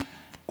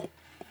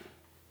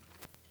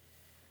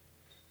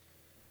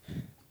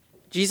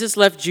Jesus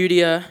left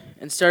Judea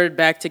and started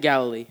back to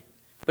Galilee,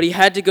 but he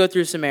had to go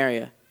through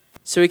Samaria.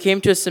 So he came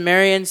to a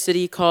Samaritan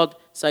city called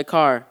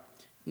Sychar,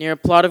 near a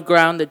plot of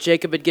ground that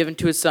Jacob had given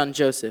to his son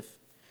Joseph.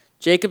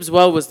 Jacob's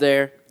well was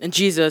there, and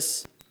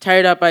Jesus,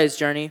 tired out by his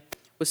journey,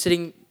 was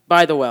sitting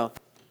by the well,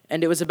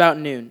 and it was about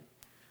noon.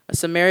 A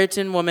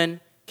Samaritan woman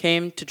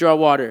came to draw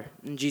water,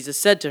 and Jesus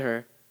said to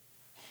her,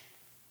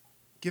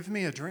 "Give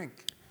me a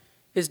drink."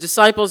 His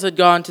disciples had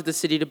gone to the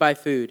city to buy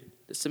food.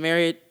 The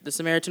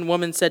Samaritan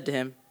woman said to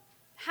him,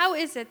 "How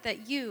is it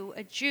that you,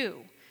 a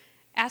Jew,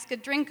 ask a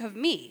drink of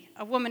me,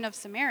 a woman of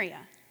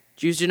Samaria?"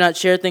 Jews do not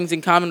share things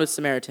in common with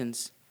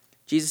Samaritans.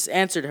 Jesus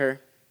answered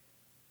her,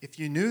 "If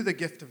you knew the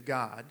gift of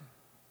God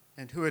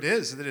and who it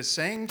is that is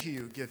saying to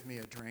you, 'Give me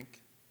a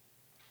drink,'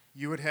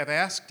 you would have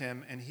asked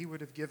him, and he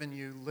would have given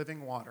you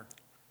living water."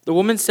 The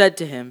woman said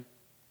to him,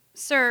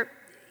 "Sir,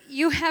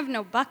 you have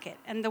no bucket,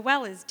 and the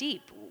well is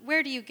deep.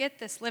 Where do you get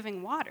this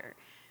living water?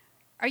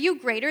 Are you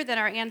greater than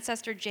our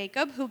ancestor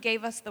Jacob, who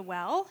gave us the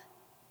well,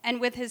 and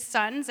with his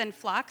sons and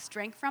flocks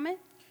drank from it?"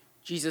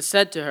 Jesus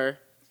said to her,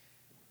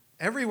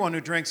 "Everyone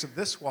who drinks of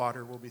this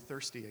water will be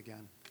thirsty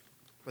again.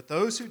 But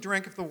those who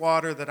drink of the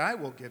water that I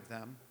will give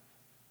them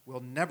will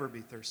never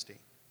be thirsty.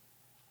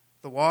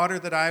 The water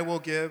that I will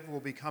give will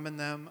become in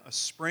them a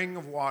spring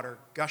of water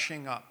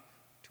gushing up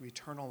to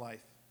eternal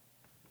life."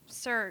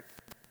 "Sir,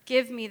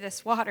 give me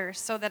this water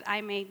so that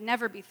I may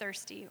never be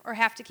thirsty or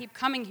have to keep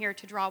coming here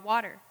to draw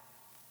water."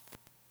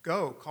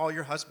 "Go, call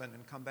your husband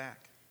and come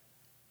back."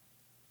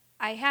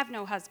 "I have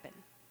no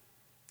husband."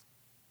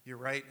 "You're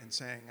right in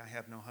saying, 'I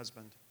have no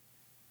husband,'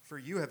 for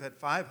you have had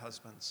 5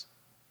 husbands,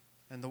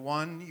 and the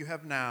one you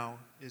have now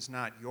is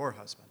not your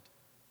husband.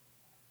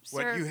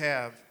 Sir,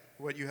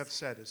 What you have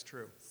said is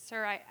true."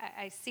 Sir,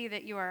 I see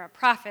that you are a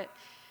prophet.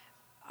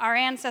 Our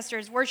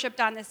ancestors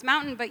worshipped on this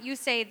mountain, but you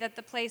say that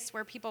the place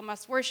where people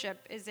must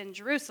worship is in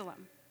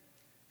Jerusalem."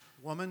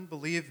 "Woman,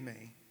 believe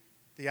me,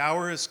 the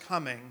hour is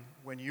coming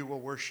when you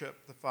will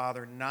worship the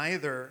Father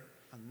neither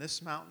on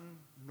this mountain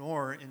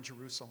nor in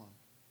Jerusalem.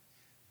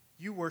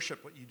 You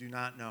worship what you do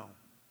not know.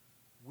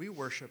 We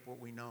worship what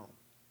we know.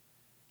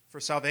 For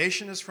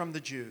salvation is from the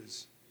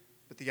Jews,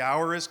 but the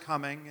hour is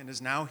coming and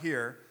is now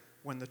here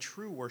when the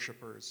true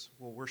worshipers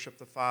will worship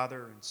the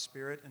Father in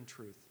spirit and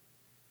truth.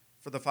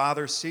 For the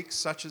Father seeks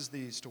such as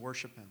these to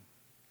worship him.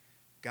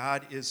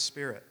 God is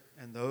spirit,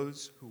 and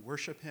those who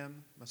worship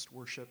him must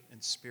worship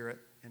in spirit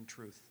and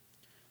truth."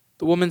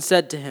 The woman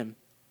said to him,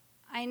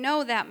 "I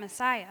know that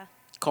Messiah.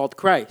 called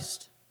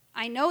Christ.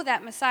 I know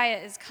that Messiah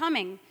is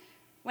coming.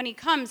 When he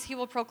comes, he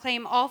will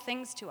proclaim all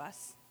things to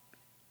us."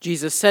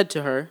 Jesus said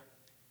to her,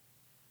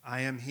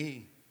 "I am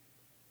he,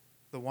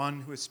 the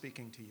one who is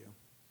speaking to you."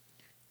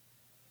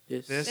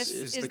 This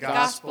is the the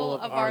gospel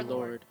of of our our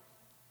Lord.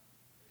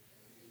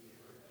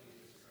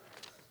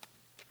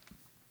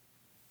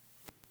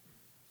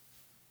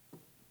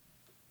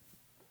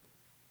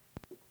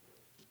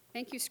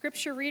 Thank you,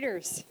 scripture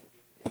readers.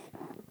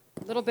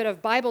 A little bit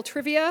of Bible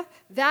trivia.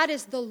 That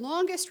is the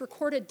longest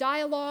recorded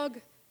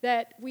dialogue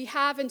that we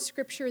have in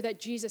scripture that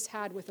Jesus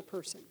had with a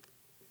person,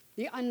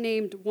 the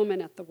unnamed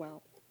woman at the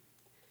well.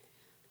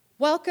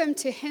 Welcome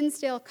to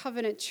Hinsdale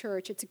Covenant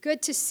Church. It's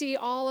good to see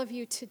all of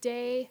you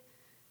today.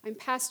 I'm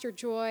Pastor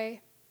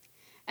Joy.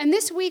 And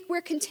this week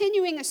we're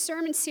continuing a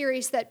sermon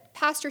series that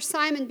Pastor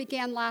Simon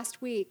began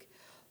last week,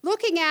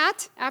 looking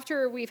at,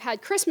 after we've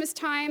had Christmas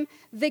time,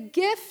 the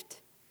gift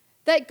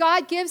that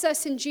God gives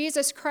us in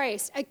Jesus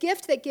Christ, a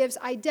gift that gives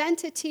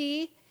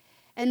identity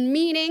and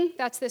meaning,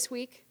 that's this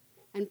week,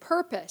 and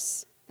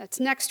purpose, that's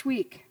next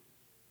week.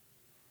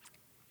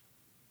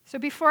 So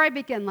before I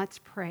begin, let's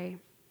pray.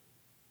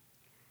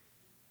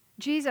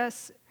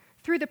 Jesus,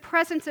 through the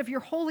presence of your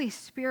Holy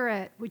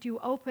Spirit, would you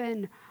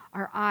open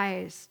our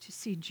eyes to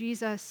see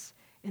Jesus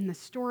in the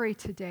story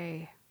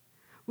today?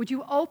 Would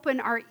you open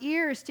our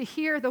ears to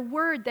hear the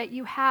word that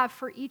you have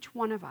for each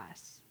one of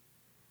us?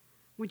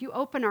 Would you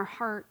open our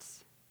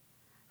hearts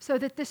so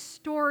that this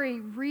story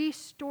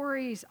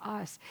re-stories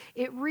us?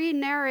 It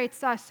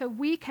re-narrates us so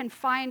we can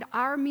find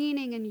our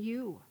meaning in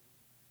you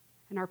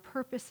and our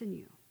purpose in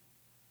you.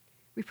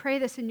 We pray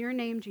this in your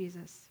name,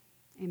 Jesus.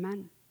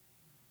 Amen.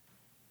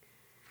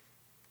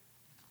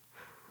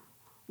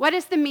 What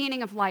is the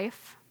meaning of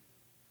life?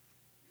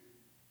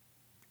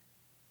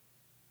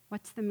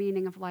 What's the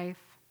meaning of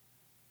life?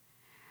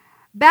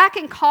 Back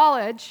in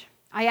college,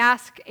 I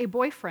asked a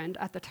boyfriend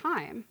at the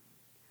time,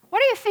 "What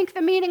do you think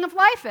the meaning of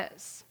life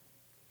is?"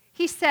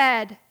 He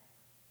said,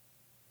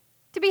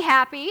 "To be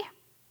happy."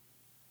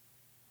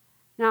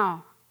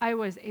 Now, I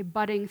was a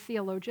budding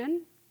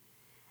theologian,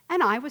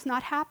 and I was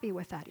not happy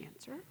with that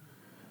answer.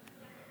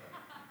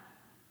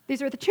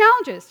 These are the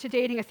challenges to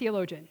dating a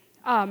theologian.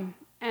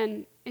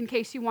 And in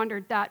case you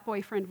wondered, that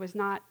boyfriend was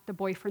not the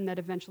boyfriend that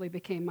eventually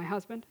became my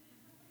husband.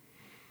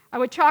 I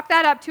would chalk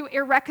that up to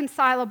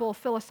irreconcilable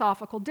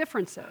philosophical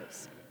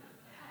differences.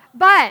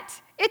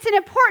 But it's an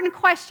important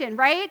question,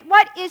 right?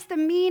 What is the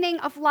meaning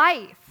of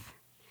life?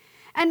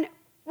 And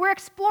we're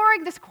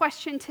exploring this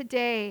question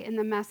today in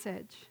the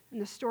message, in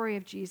the story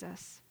of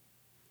Jesus.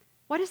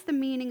 What is the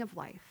meaning of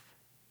life?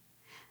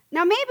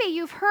 Now, maybe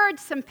you've heard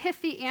some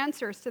pithy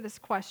answers to this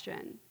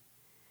question.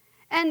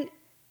 And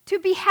to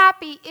be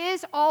happy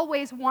is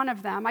always one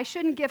of them. I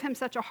shouldn't give him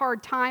such a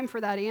hard time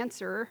for that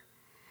answer.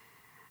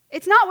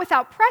 It's not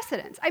without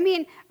precedence. I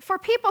mean, for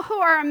people who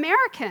are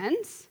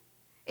Americans,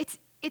 it's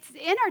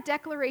in our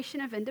Declaration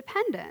of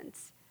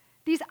Independence.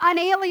 These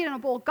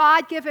unalienable,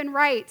 God-given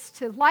rights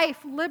to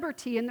life,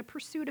 liberty, and the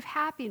pursuit of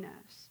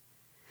happiness.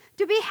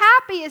 To be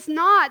happy is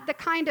not the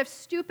kind of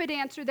stupid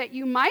answer that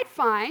you might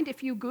find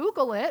if you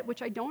Google it,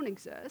 which I don't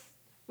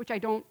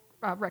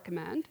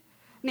recommend.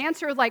 An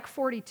answer like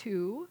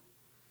 42.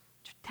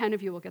 10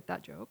 of you will get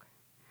that joke.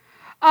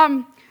 But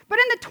in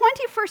the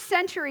 21st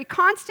century,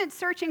 constant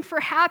searching for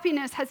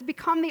happiness has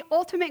become the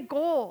ultimate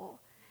goal.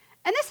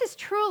 And this is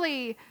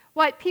truly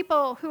what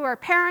people who are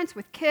parents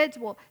with kids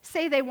will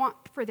say they want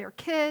for their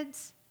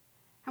kids.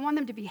 I want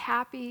them to be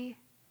happy.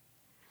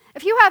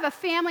 If you have a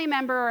family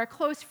member or a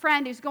close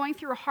friend who's going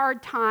through a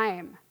hard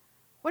time,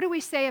 what do we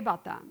say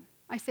about them?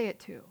 I say it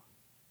too.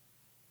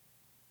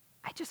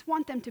 I just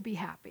want them to be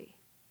happy.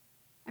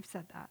 I've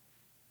said that.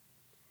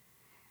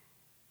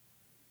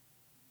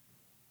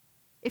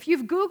 If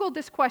you've Googled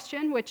this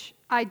question, which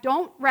I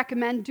don't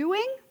recommend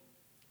doing,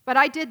 but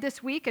I did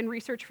this week in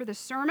research for this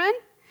sermon,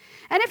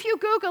 and if you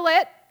Google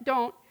it,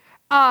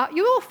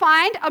 you will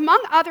find,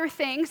 among other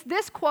things,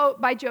 this quote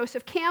by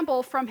Joseph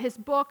Campbell from his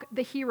book,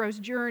 The Hero's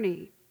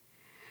Journey.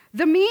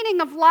 "The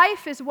meaning of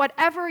life is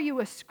whatever you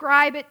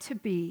ascribe it to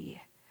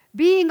be.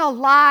 Being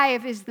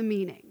alive is the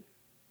meaning."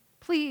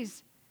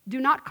 Please do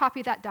not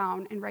copy that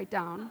down and write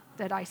down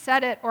that I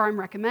said it or I'm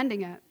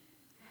recommending it.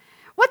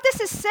 What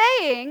this is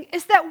saying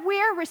is that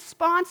we're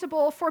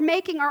responsible for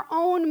making our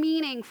own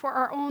meaning for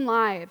our own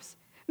lives.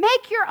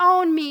 Make your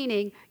own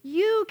meaning.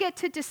 You get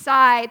to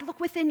decide. Look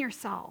within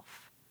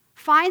yourself.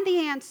 Find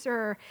the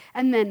answer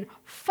and then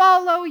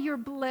follow your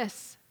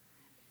bliss.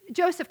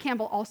 Joseph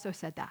Campbell also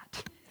said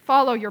that.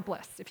 Follow your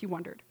bliss, if you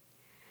wondered.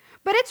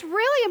 But it's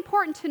really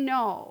important to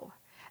know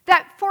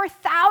that for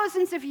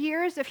thousands of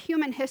years of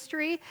human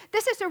history,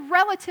 this is a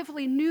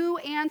relatively new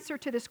answer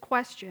to this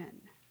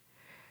question.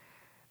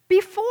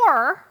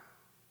 Before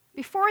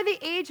the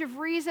age of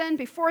reason,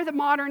 before the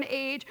modern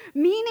age,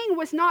 meaning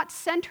was not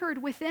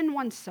centered within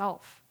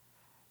oneself,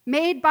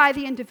 made by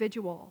the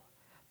individual,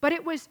 but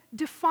it was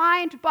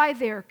defined by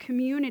their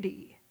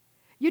community.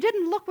 You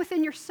didn't look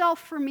within yourself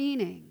for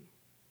meaning.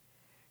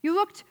 You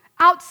looked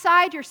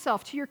outside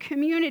yourself to your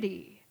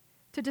community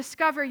to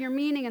discover your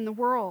meaning in the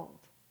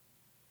world.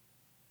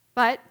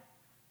 But,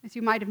 as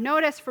you might have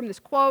noticed from this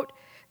quote,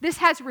 this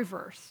has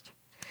reversed.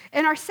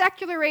 In our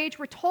secular age,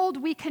 we're told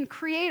we can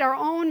create our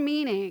own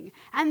meaning,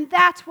 and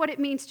that's what it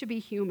means to be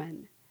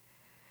human.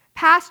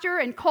 Pastor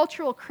and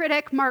cultural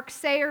critic Mark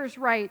Sayers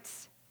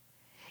writes,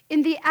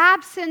 "In the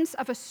absence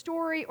of a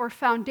story or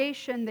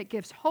foundation that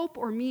gives hope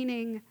or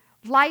meaning,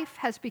 life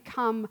has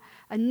become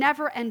a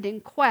never-ending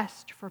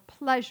quest for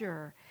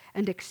pleasure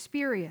and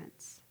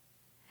experience.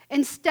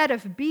 Instead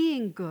of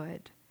being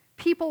good,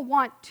 people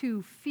want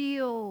to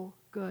feel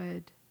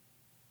good.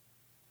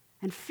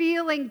 And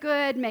feeling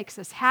good makes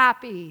us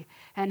happy,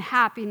 and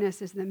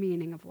happiness is the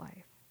meaning of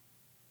life."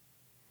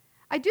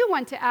 I do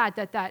want to add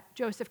that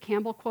Joseph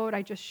Campbell quote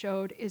I just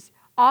showed is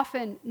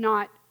often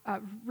not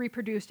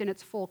reproduced in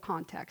its full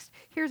context.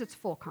 Here's its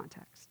full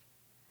context.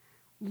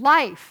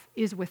 Life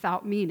is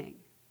without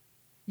meaning.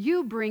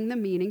 You bring the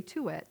meaning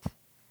to it.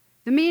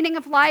 The meaning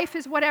of life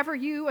is whatever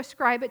you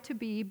ascribe it to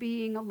be.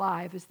 Being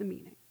alive is the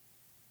meaning.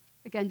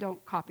 Again,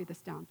 don't copy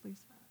this down,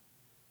 please.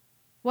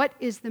 What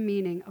is the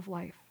meaning of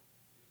life?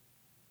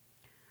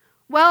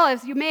 Well,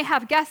 as you may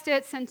have guessed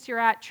it, since you're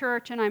at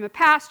church and I'm a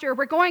pastor,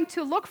 we're going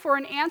to look for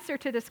an answer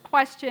to this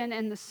question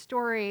in the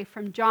story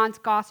from John's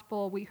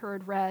Gospel we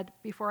heard read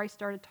before I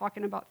started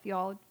talking about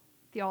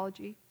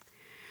theology.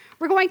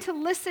 We're going to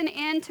listen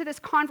in to this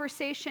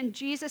conversation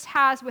Jesus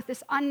has with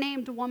this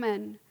unnamed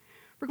woman.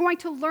 We're going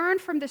to learn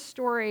from this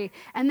story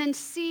and then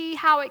see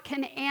how it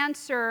can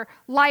answer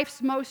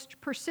life's most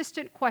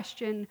persistent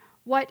question: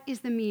 what is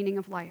the meaning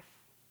of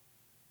life?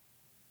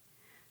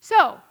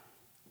 So,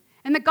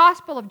 in the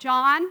Gospel of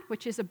John,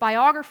 which is a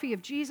biography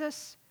of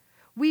Jesus,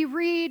 we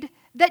read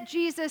that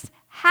Jesus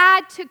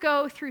had to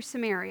go through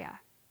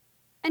Samaria.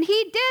 And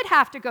he did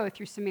have to go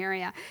through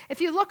Samaria. If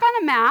you look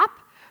on a map,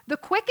 the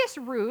quickest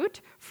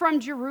route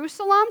from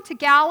Jerusalem to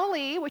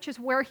Galilee, which is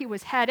where he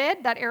was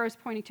headed, that arrow is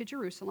pointing to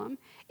Jerusalem,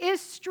 is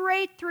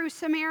straight through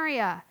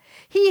Samaria.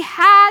 He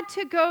had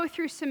to go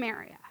through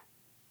Samaria.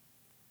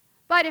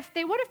 But if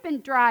they would have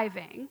been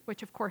driving,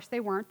 which of course they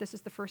weren't, this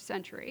is the first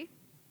century,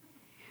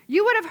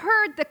 you would have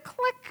heard the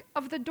click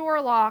of the door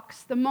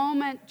locks the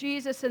moment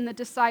Jesus and the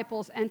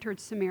disciples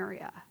entered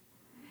Samaria.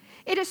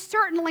 It is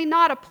certainly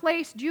not a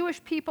place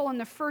Jewish people in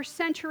the first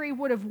century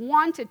would have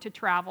wanted to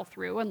travel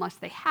through unless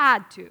they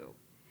had to.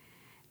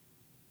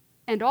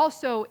 And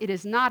also, it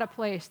is not a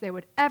place they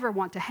would ever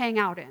want to hang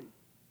out in.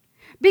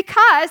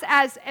 Because,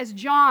 as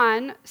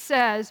John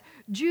says,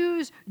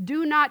 Jews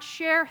do not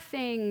share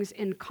things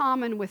in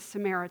common with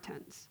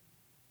Samaritans.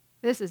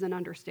 This is an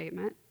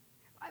understatement.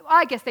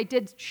 I guess they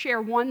did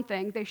share one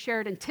thing. They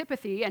shared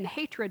antipathy and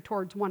hatred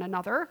towards one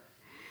another.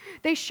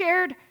 They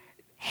shared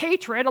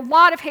hatred, a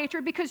lot of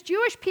hatred, because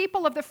Jewish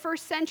people of the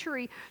first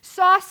century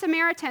saw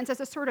Samaritans as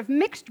a sort of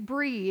mixed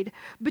breed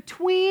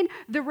between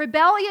the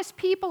rebellious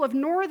people of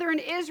northern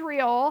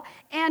Israel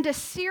and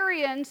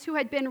Assyrians who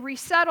had been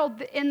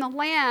resettled in the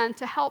land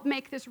to help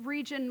make this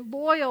region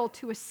loyal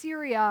to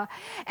Assyria.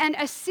 And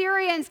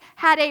Assyrians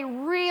had a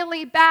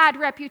really bad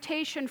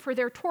reputation for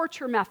their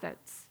torture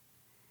methods.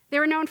 They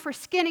were known for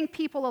skinning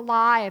people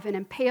alive and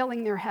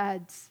impaling their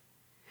heads.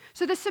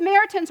 So the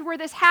Samaritans were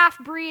this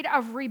half-breed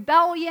of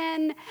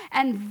rebellion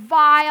and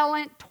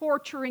violent,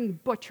 torturing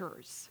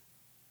butchers.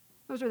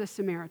 Those are the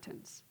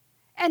Samaritans.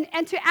 And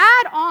to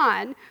add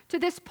on to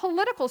this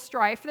political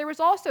strife, there was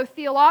also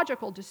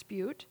theological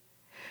dispute.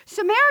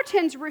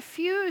 Samaritans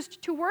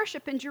refused to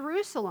worship in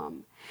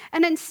Jerusalem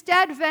and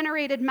instead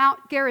venerated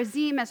Mount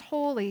Gerizim as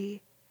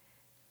holy.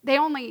 They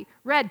only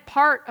read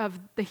part of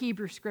the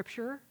Hebrew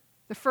scripture,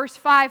 the first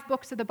 5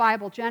 books of the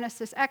Bible,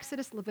 Genesis,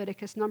 Exodus,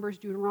 Leviticus, Numbers,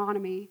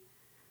 Deuteronomy.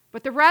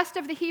 But the rest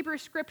of the Hebrew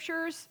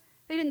scriptures,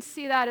 they didn't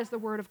see that as the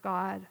word of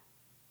God.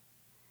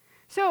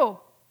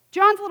 So,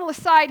 John's little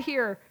aside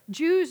here,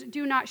 Jews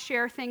do not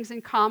share things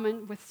in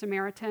common with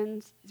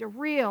Samaritans. It's a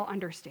real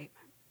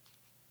understatement.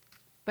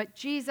 But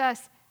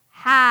Jesus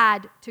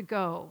had to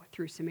go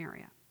through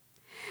Samaria.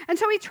 And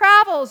so he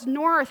travels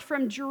north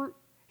from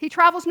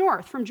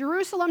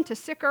Jerusalem to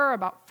Sychar,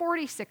 about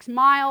 46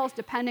 miles,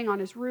 depending on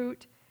his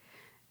route.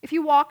 If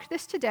you walked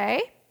this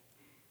today,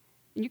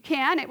 and you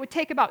can, it would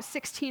take about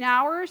 16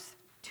 hours,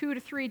 2 to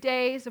 3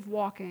 days of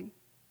walking.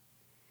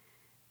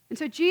 And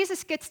so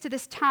Jesus gets to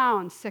this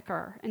town,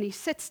 Sychar, and he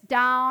sits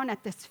down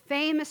at this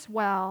famous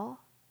well.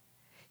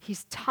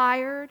 He's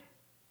tired.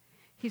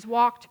 He's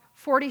walked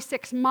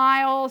 46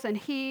 miles, and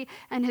he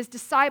and his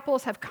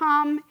disciples have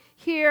come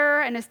here,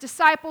 and his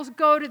disciples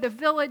go to the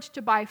village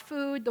to buy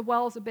food. The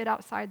well's a bit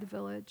outside the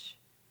village.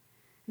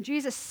 And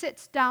Jesus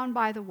sits down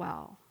by the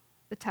well,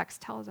 the text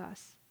tells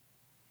us.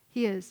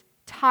 He is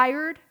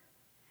tired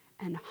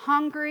and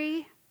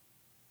hungry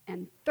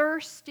and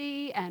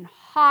thirsty and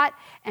hot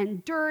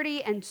and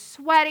dirty and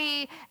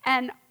sweaty,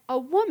 and a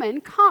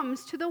woman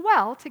comes to the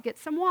well to get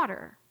some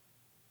water.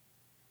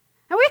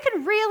 Now, we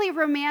can really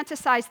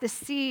romanticize this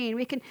scene.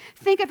 We can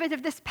think of it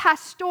as this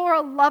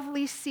pastoral,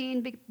 lovely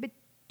scene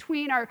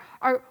between our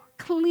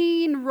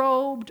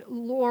clean-robed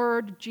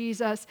Lord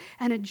Jesus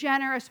and a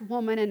generous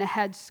woman in a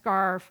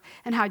headscarf,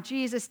 and how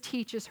Jesus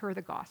teaches her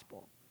the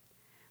gospel.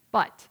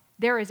 But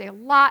there is a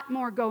lot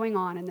more going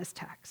on in this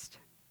text.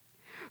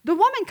 The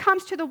woman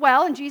comes to the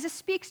well, and Jesus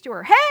speaks to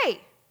her.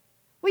 Hey,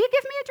 will you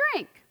give me a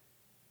drink?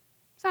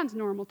 Sounds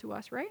normal to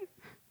us, right?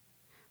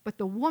 But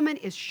the woman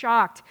is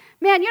shocked.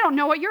 Man, you don't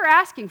know what you're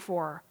asking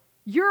for.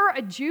 You're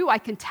a Jew, I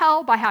can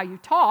tell by how you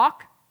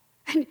talk.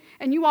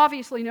 And you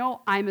obviously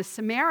know I'm a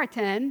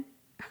Samaritan.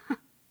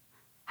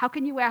 How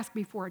can you ask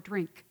me for a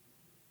drink?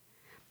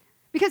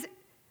 Because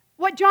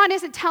what John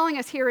isn't telling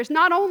us here is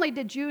not only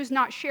did Jews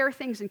not share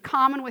things in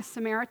common with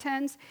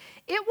Samaritans,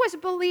 it was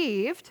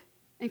believed,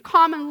 in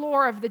common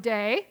lore of the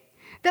day,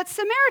 that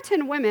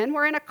Samaritan women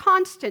were in a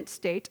constant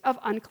state of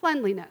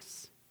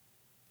uncleanliness.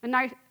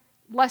 A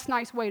less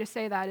nice way to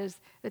say that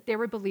is that they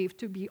were believed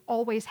to be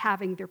always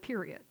having their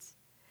periods.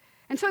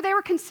 And so they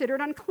were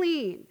considered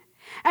unclean.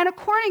 And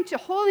according to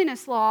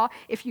holiness law,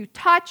 if you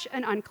touch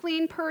an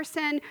unclean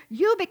person,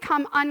 you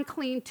become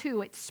unclean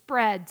too. It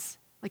spreads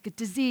like a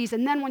disease.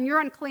 And then when you're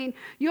unclean,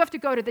 you have to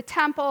go to the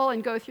temple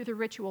and go through the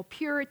ritual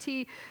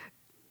purity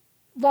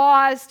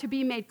laws to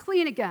be made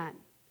clean again.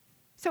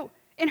 So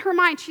in her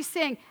mind, she's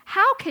saying,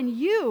 how can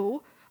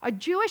you, a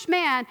Jewish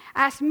man,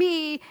 ask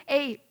me,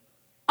 a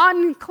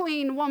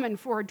unclean woman,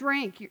 for a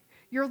drink?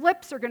 Your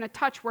lips are going to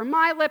touch where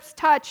my lips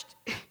touched.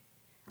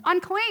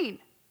 Unclean.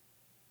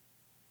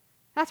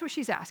 That's what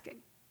she's asking.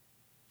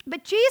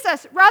 But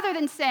Jesus, rather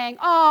than saying,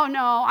 oh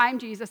no, I'm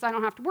Jesus, I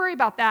don't have to worry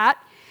about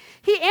that,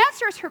 he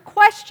answers her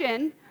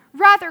question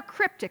rather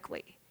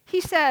cryptically.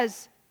 He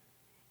says,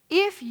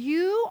 if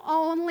you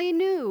only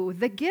knew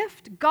the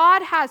gift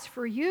God has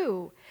for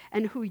you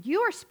and who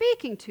you are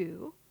speaking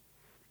to,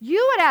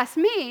 you would ask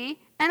me,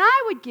 and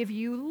I would give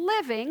you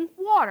living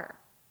water.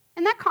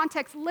 In that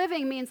context,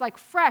 living means like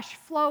fresh,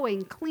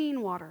 flowing,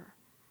 clean water.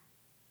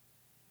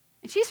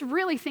 And she's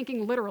really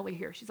thinking literally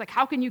here. She's like,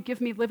 how can you give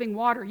me living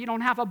water? You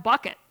don't have a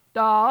bucket.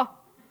 Duh.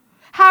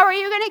 How are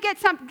you going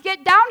to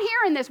get down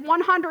here in this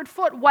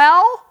 100-foot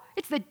well?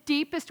 It's the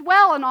deepest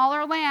well in all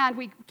our land.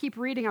 We keep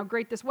reading how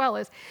great this well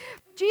is.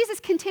 Jesus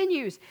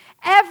continues,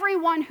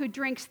 everyone who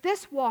drinks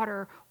this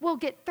water will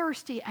get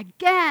thirsty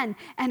again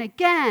and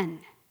again.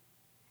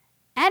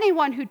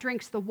 Anyone who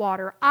drinks the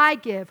water I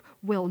give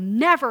will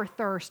never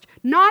thirst,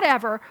 not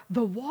ever.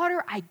 The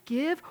water I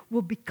give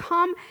will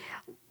become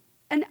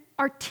an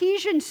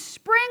artesian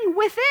spring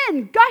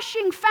within,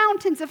 gushing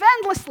fountains of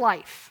endless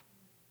life.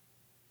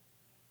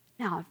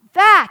 Now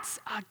that's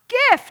a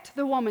gift,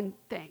 the woman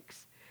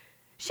thinks.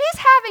 She's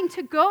having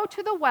to go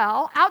to the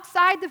well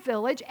outside the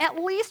village at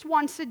least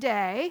once a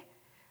day,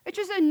 which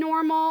is a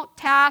normal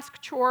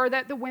task, chore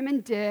that the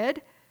women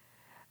did.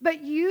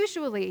 But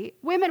usually,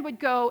 women would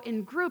go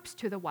in groups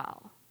to the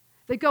well.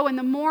 They'd go in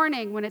the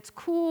morning when it's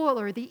cool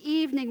or the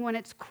evening when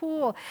it's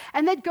cool.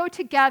 And they'd go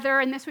together,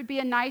 and this would be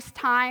a nice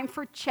time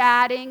for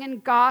chatting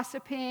and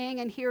gossiping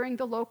and hearing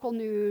the local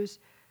news.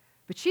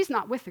 But she's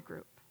not with the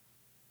group.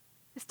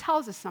 This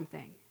tells us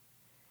something.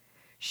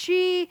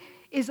 She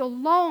is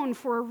alone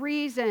for a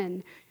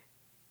reason.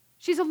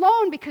 She's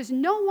alone because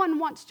no one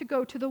wants to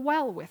go to the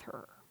well with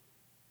her.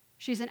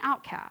 She's an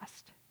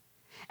outcast.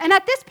 And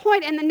at this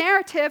point in the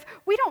narrative,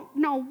 we don't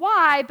know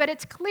why, but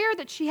it's clear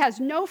that she has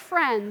no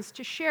friends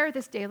to share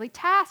this daily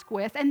task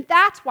with, and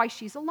that's why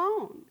she's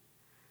alone.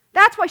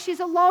 That's why she's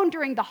alone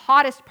during the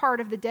hottest part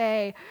of the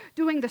day,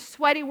 doing the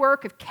sweaty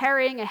work of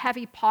carrying a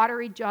heavy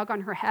pottery jug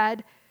on her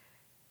head.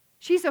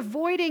 She's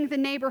avoiding the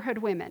neighborhood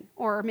women,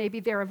 or maybe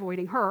they're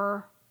avoiding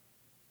her.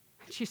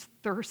 She's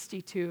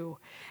thirsty too.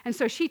 And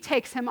so she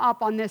takes him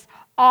up on this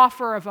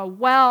offer of a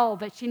well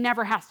that she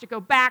never has to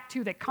go back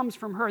to that comes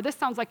from her. This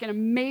sounds like an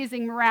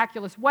amazing,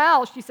 miraculous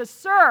well. She says,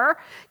 "Sir,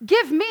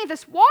 give me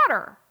this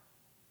water."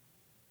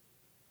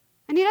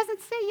 And he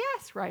doesn't say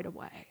yes right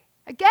away.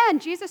 Again,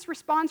 Jesus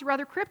responds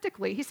rather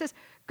cryptically. He says,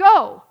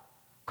 "Go,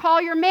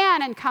 call your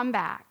man and come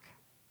back."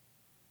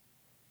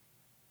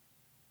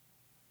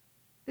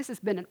 This has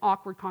been an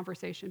awkward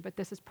conversation, but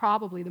this is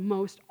probably the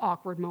most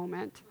awkward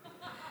moment.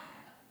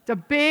 It's a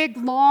big,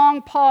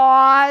 long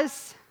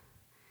pause.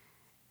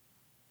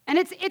 And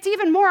it's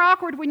even more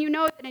awkward when you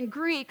know that in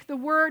Greek, the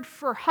word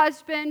for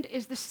husband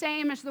is the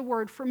same as the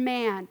word for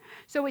man.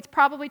 So it's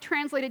probably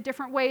translated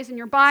different ways in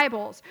your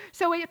Bibles.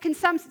 So it can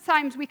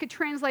sometimes we could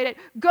translate it,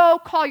 "Go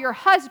call your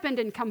husband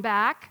and come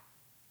back."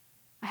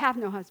 I have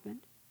no husband.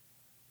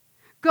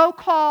 "Go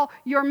call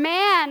your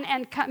man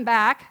and come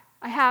back."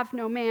 I have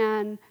no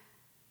man.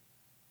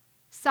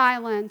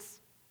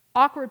 Silence,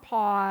 awkward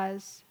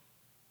pause.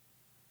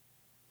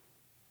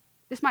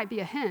 This might be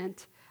a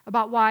hint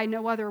about why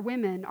no other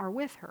women are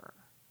with her.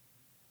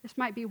 This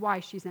might be why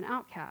she's an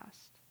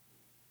outcast.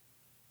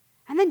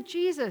 And then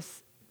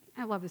Jesus,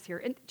 I love this here,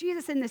 and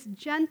Jesus in this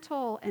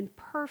gentle and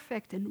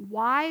perfect and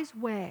wise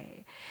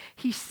way,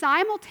 he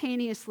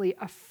simultaneously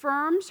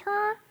affirms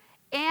her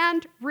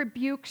and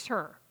rebukes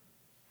her.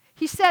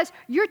 He says,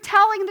 "You're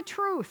telling the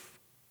truth.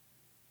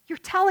 You're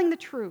telling the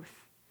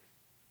truth."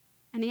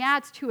 And he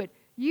adds to it,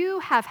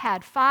 "You have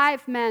had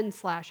 5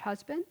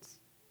 men/husbands.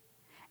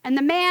 And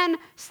the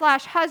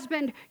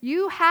man/husband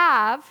you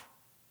have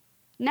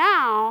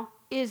now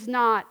is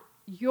not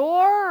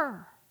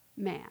your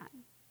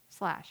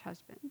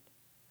man/husband.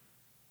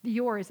 The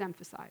your is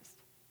emphasized.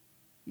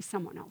 He's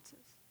someone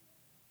else's.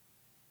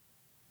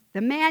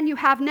 The man you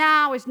have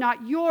now is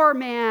not your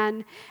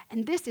man.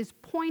 And this is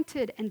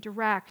pointed and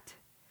direct.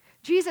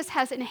 Jesus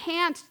has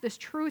enhanced this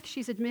truth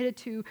she's admitted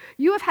to.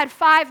 You have had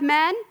 5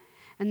 men,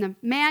 and the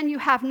man you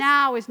have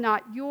now is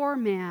not your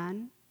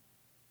man.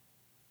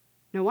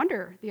 No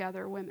wonder the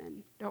other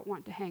women don't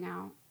want to hang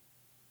out.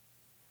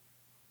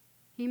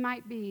 He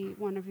might be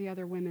one of the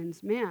other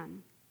women's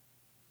men.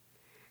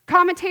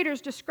 Commentators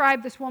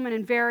describe this woman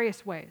in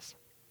various ways.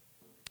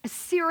 A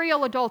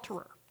serial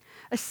adulterer,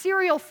 a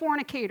serial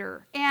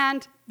fornicator,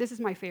 and, this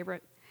is my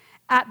favorite,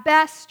 at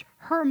best,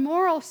 her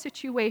moral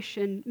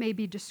situation may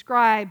be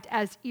described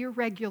as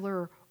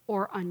irregular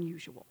or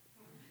unusual.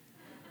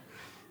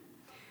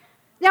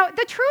 Now,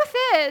 the truth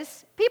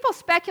is, people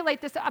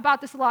speculate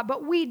about this a lot,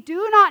 but we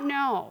do not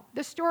know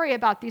the story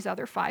about these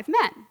other 5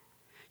 men.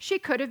 She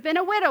could have been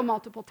a widow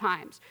multiple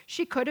times.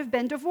 She could have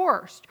been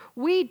divorced.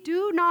 We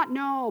do not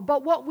know,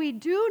 but what we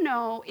do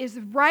know is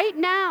right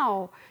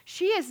now,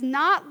 she is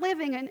not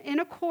living in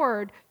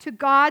accord to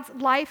God's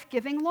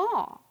life-giving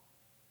law.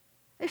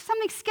 There's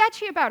something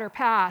sketchy about her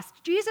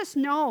past. Jesus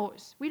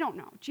knows. We don't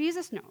know.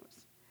 Jesus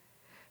knows.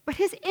 But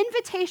his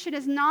invitation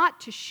is not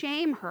to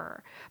shame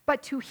her,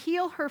 but to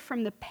heal her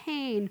from the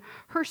pain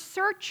her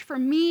search for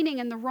meaning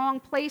in the wrong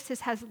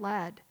places has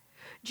led.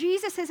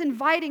 Jesus is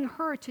inviting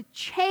her to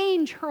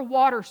change her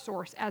water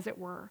source, as it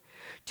were,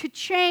 to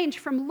change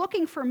from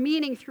looking for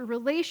meaning through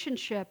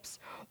relationships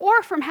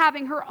or from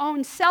having her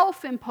own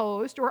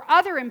self-imposed or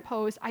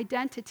other-imposed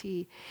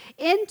identity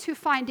into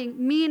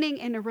finding meaning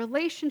in a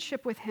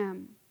relationship with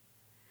him.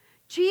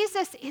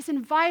 Jesus is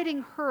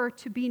inviting her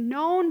to be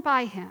known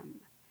by him.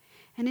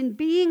 And in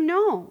being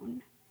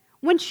known,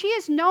 when she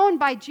is known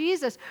by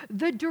Jesus,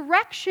 the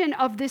direction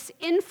of this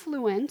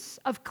influence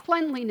of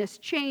cleanliness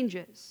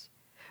changes.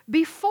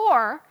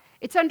 Before,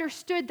 it's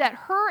understood that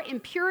her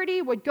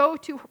impurity would go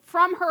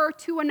from her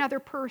to another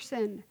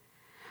person.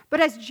 But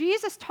as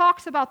Jesus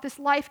talks about this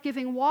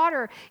life-giving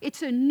water,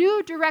 it's a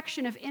new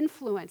direction of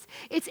influence.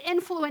 It's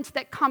influence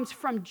that comes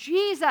from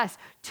Jesus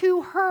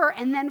to her,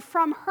 and then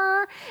from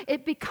her,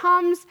 it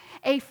becomes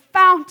a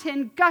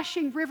fountain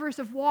gushing rivers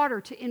of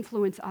water to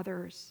influence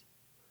others.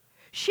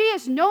 She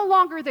is no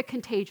longer the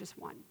contagious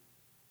one.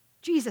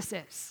 Jesus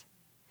is.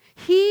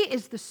 He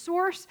is the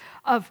source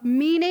of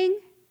meaning.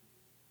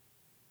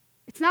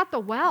 It's not the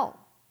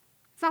well.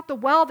 It's not the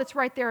well that's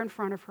right there in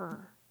front of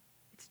her.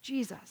 It's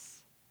Jesus.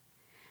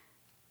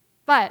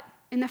 But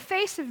in the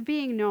face of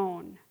being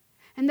known,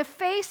 In the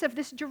face of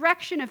this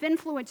direction of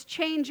influence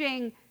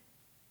changing,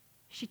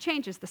 she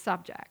changes the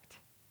subject.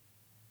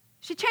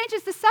 She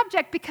changes the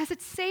subject because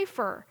it's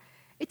safer.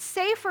 It's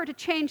safer to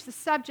change the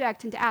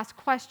subject and to ask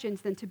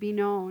questions than to be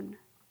known.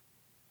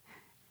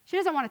 She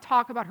doesn't want to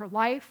talk about her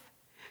life.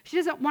 She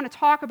doesn't want to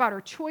talk about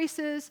her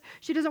choices.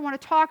 She doesn't want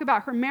to talk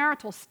about her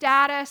marital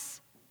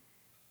status.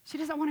 She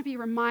doesn't want to be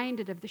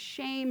reminded of the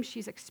shame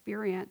she's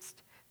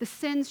experienced, the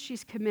sins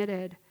she's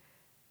committed.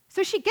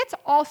 So she gets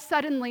all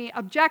suddenly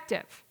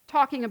objective,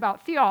 talking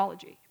about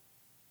theology.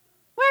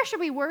 Where should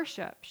we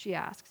worship, she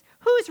asks.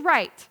 Who's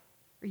right?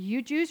 Are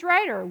you Jews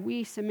right or are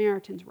we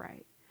Samaritans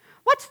right?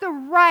 What's the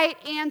right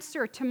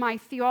answer to my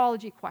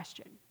theology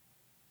question?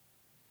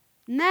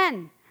 And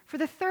then, for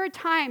the third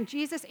time,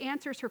 Jesus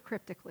answers her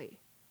cryptically.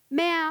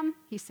 Ma'am,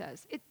 he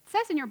says. It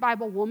says in your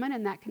Bible woman,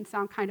 and that can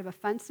sound kind of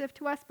offensive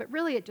to us, but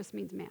really it just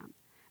means ma'am.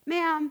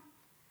 Ma'am,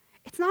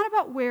 it's not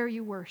about where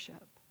you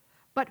worship,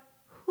 but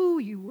who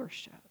you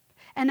worship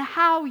and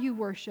how you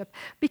worship,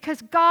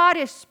 because God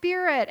is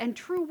spirit, and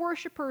true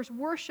worshipers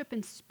worship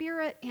in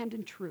spirit and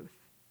in truth.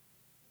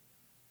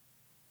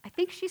 I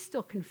think she's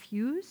still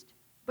confused,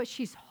 but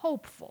she's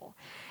hopeful.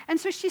 And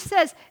so she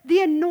says,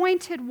 the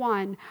anointed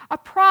one, a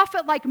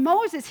prophet like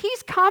Moses,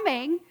 he's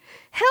coming.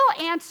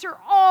 He'll answer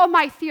all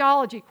my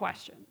theology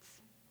questions.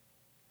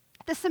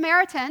 The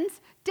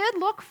Samaritans did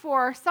look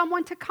for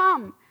someone to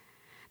come.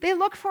 They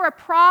looked for a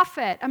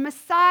prophet, a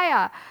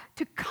Messiah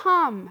to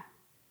come.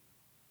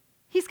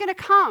 He's going to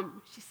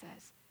come, she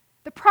says.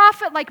 The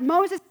prophet like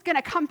Moses is going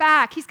to come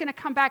back. He's going to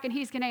come back and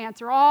he's going to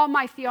answer all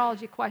my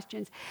theology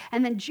questions.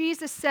 And then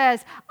Jesus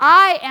says,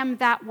 I am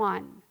that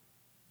one.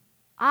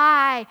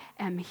 I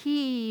am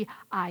he,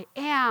 I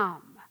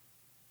am.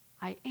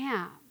 I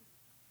am.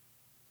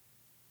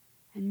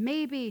 And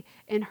maybe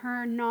in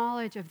her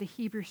knowledge of the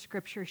Hebrew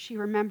Scripture, she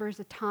remembers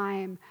a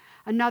time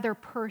another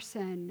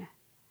person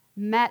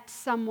met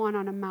someone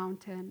on a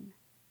mountain.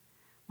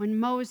 When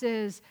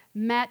Moses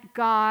met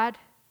God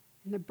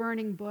in the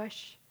burning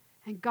bush,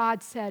 and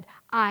God said,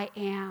 I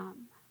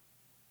am.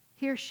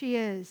 Here she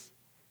is,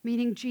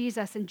 meeting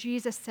Jesus, and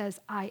Jesus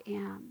says, I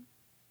am.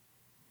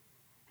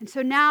 And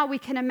so now we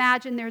can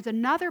imagine there's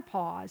another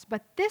pause,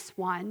 but this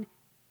one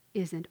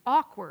isn't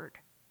awkward.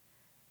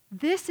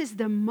 This is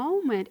the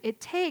moment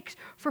it takes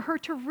for her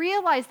to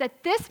realize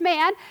that this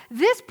man,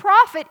 this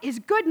prophet, is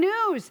good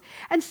news.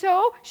 And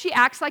so she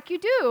acts like you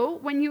do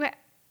when you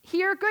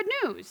hear good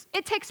news.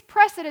 It takes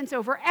precedence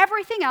over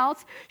everything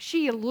else.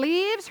 She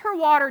leaves her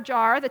water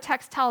jar, the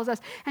text tells us,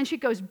 and she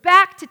goes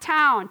back to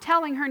town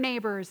telling her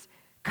neighbors,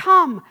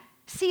 come,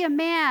 see a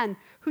man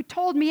who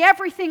told me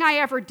everything I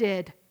ever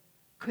did.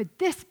 Could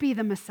this be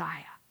the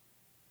Messiah?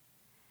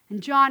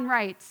 And John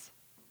writes,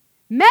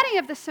 many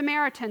of the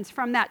Samaritans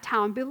from that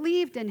town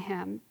believed in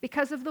him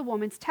because of the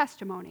woman's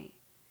testimony.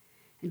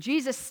 And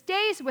Jesus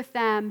stays with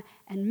them,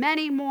 and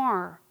many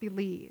more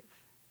believe.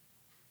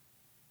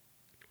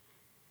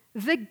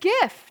 The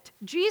gift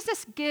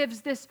Jesus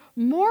gives this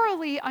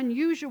morally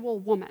unusual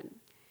woman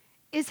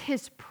is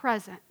his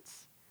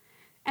presence.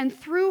 And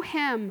through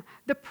him,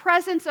 the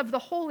presence of the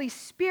Holy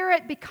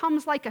Spirit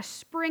becomes like a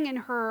spring in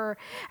her,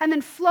 and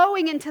then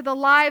flowing into the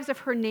lives of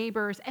her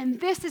neighbors.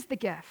 And this is the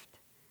gift.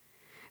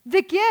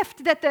 The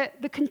gift that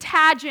the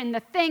contagion,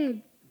 the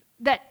thing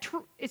that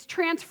is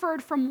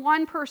transferred from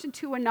one person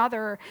to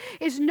another,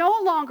 is no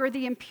longer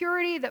the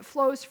impurity that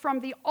flows from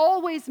the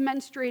always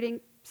menstruating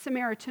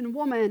Samaritan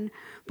woman,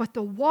 but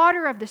the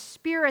water of the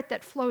Spirit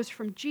that flows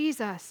from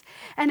Jesus.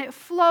 And it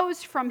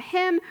flows from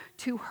him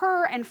to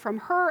her and from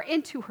her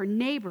into her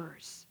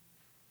neighbors.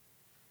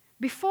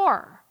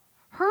 Before,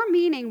 her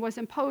meaning was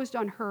imposed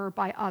on her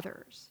by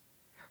others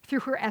through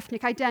her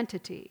ethnic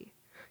identity,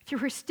 through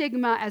her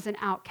stigma as an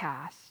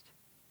outcast.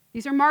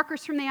 These are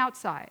markers from the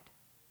outside.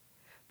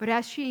 But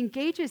as she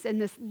engages in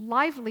this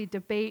lively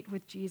debate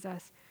with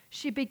Jesus,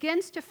 she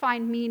begins to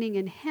find meaning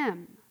in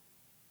him.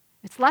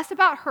 It's less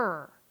about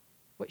her,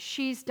 what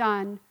she's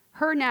done,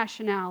 her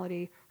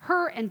nationality,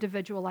 her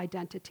individual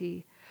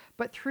identity,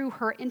 but through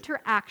her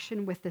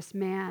interaction with this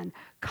man.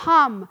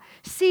 Come,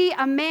 see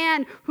a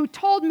man who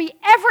told me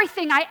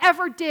everything I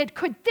ever did.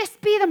 Could this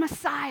be the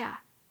Messiah?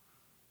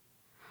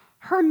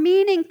 Her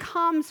meaning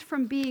comes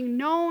from being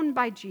known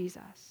by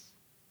Jesus.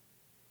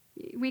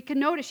 We can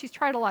notice she's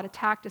tried a lot of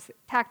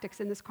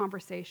tactics in this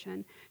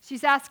conversation.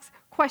 She's asked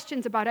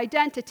questions about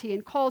identity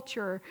and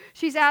culture.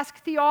 She's asked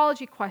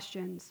theology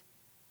questions.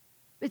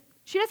 But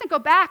she doesn't go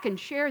back and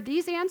share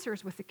these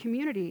answers with the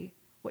community.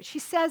 What she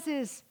says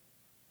is,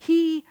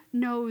 he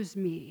knows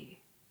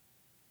me.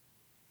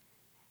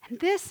 And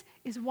this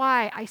is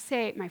why I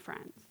say, my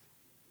friends,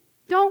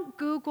 don't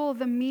Google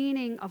the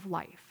meaning of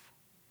life.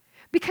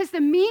 Because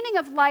the meaning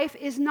of life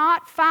is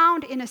not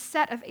found in a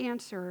set of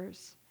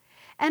answers.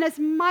 And as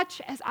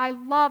much as I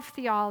love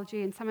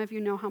theology, and some of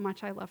you know how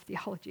much I love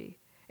theology,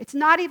 it's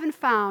not even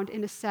found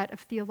in a set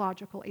of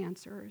theological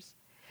answers.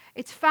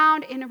 It's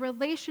found in a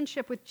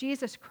relationship with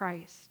Jesus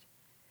Christ.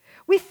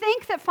 We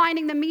think that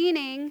finding the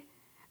meaning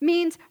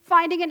means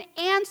finding an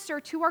answer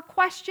to our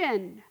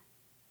question.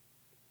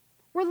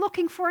 We're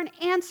looking for an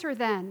answer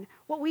then.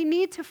 What we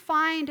need to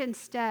find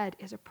instead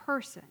is a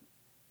person.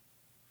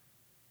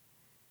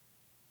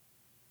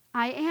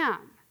 I am,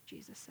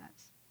 Jesus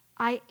says.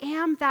 I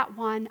am that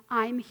one.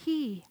 I'm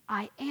he.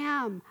 I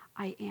am.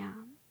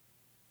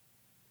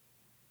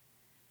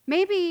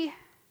 Maybe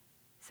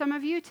some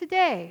of you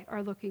today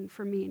are looking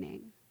for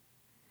meaning.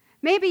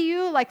 Maybe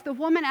you, like the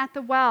woman at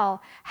the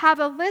well, have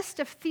a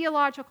list of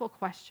theological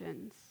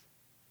questions.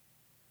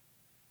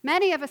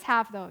 Many of us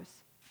have those.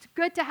 It's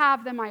good to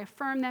have them. I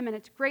affirm them, and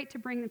it's great to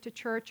bring them to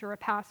church or a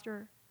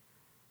pastor.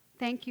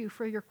 Thank you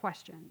for your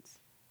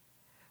questions.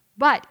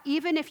 But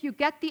even if you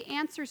get the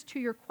answers to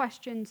your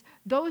questions,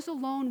 those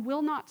alone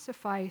will not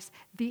suffice.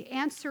 The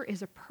answer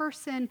is a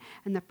person,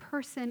 and the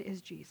person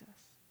is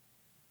Jesus.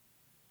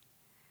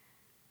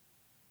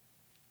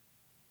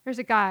 There's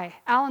a guy,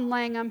 Alan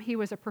Langham. He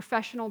was a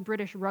professional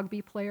British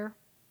rugby player.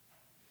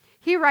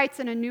 He writes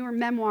in a newer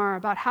memoir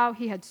about how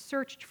he had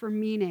searched for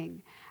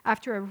meaning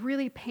after a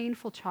really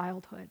painful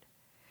childhood.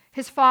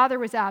 His father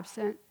was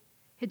absent.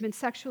 He'd been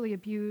sexually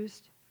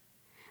abused.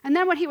 And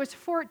then when he was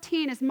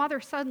 14, his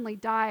mother suddenly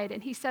died.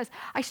 And he says,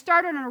 I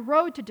started on a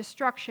road to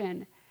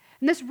destruction.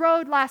 And this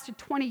road lasted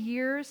 20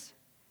 years.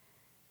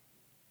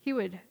 He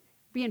would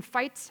be in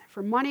fights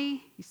for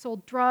money. He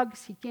sold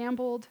drugs. He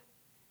gambled.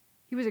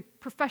 He was a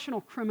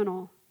professional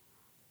criminal.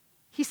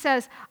 He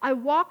says, I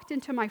walked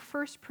into my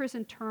first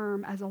prison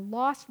term as a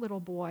lost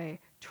little boy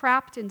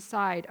trapped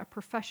inside a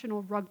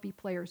professional rugby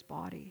player's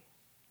body.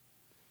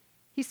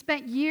 He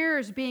spent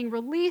years being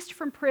released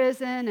from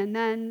prison and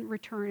then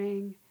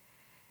returning.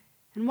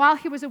 And while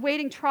he was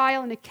awaiting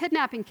trial in a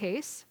kidnapping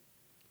case,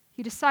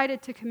 he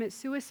decided to commit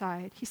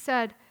suicide.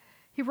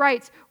 He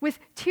writes, with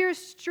tears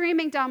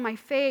streaming down my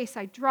face,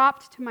 I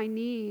dropped to my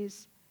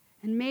knees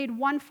and made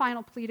one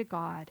final plea to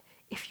God.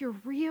 If you're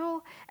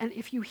real and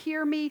if you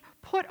hear me,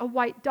 put a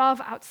white dove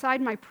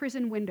outside my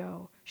prison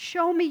window.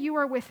 Show me you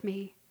are with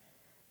me.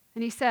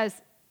 And he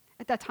says,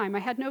 at that time, I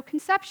had no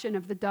conception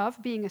of the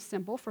dove being a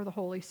symbol for the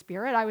Holy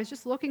Spirit. I was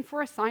just looking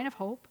for a sign of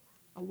hope,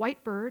 a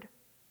white bird.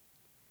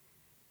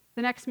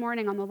 The next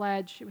morning on the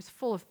ledge, it was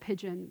full of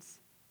pigeons.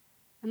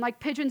 And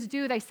like pigeons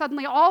do, they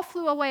suddenly all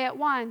flew away at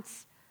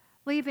once,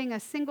 leaving a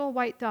single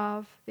white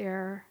dove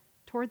there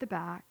toward the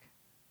back.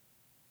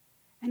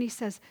 And he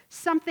says,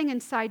 something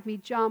inside me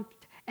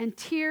jumped, and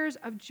tears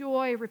of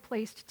joy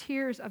replaced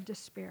tears of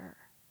despair.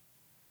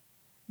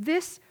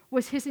 This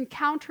was his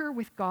encounter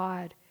with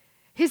God,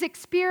 his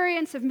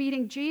experience of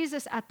meeting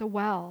Jesus at the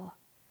well,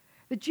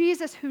 the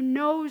Jesus who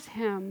knows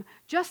him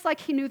just like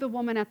he knew the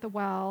woman at the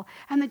well,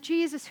 and the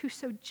Jesus who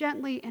so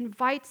gently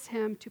invites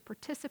him to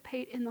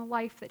participate in the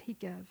life that he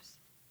gives.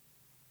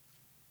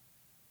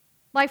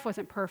 Life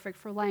wasn't perfect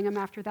for Langham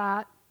after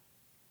that.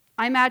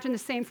 I imagine the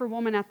same for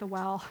woman at the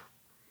well.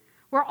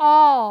 We're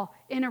all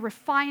in a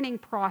refining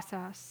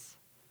process.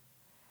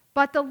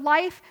 But the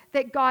life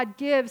that God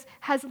gives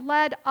has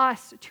led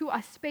us to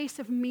a space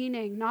of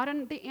meaning, not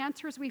in the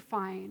answers we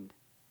find,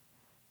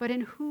 but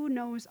in who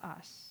knows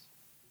us.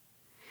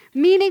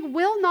 Meaning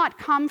will not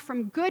come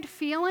from good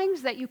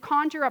feelings that you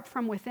conjure up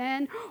from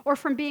within or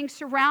from being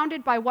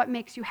surrounded by what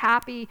makes you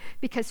happy,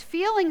 because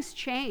feelings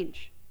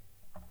change.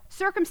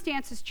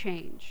 Circumstances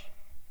change.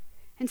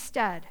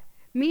 Instead,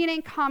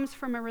 meaning comes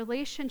from a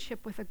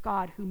relationship with a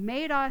God who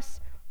made us,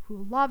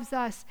 who loves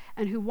us,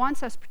 and who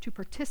wants us to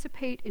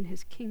participate in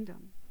his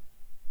kingdom.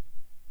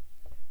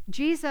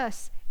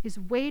 Jesus is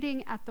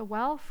waiting at the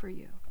well for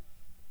you.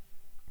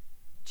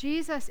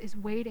 Jesus is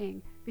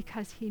waiting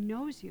because he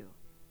knows you.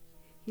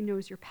 He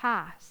knows your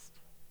past.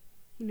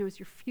 He knows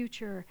your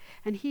future.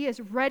 And he is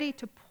ready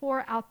to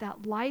pour out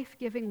that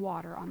life-giving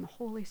water on the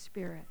Holy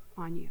Spirit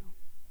on you.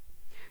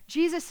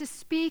 Jesus is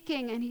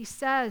speaking and he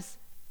says,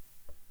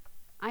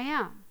 I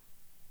am.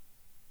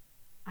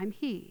 I'm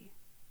he.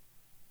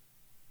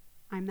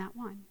 I'm that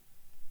one.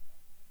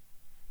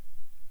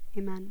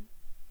 Amen.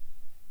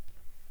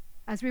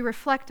 As we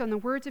reflect on the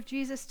words of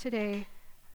Jesus today,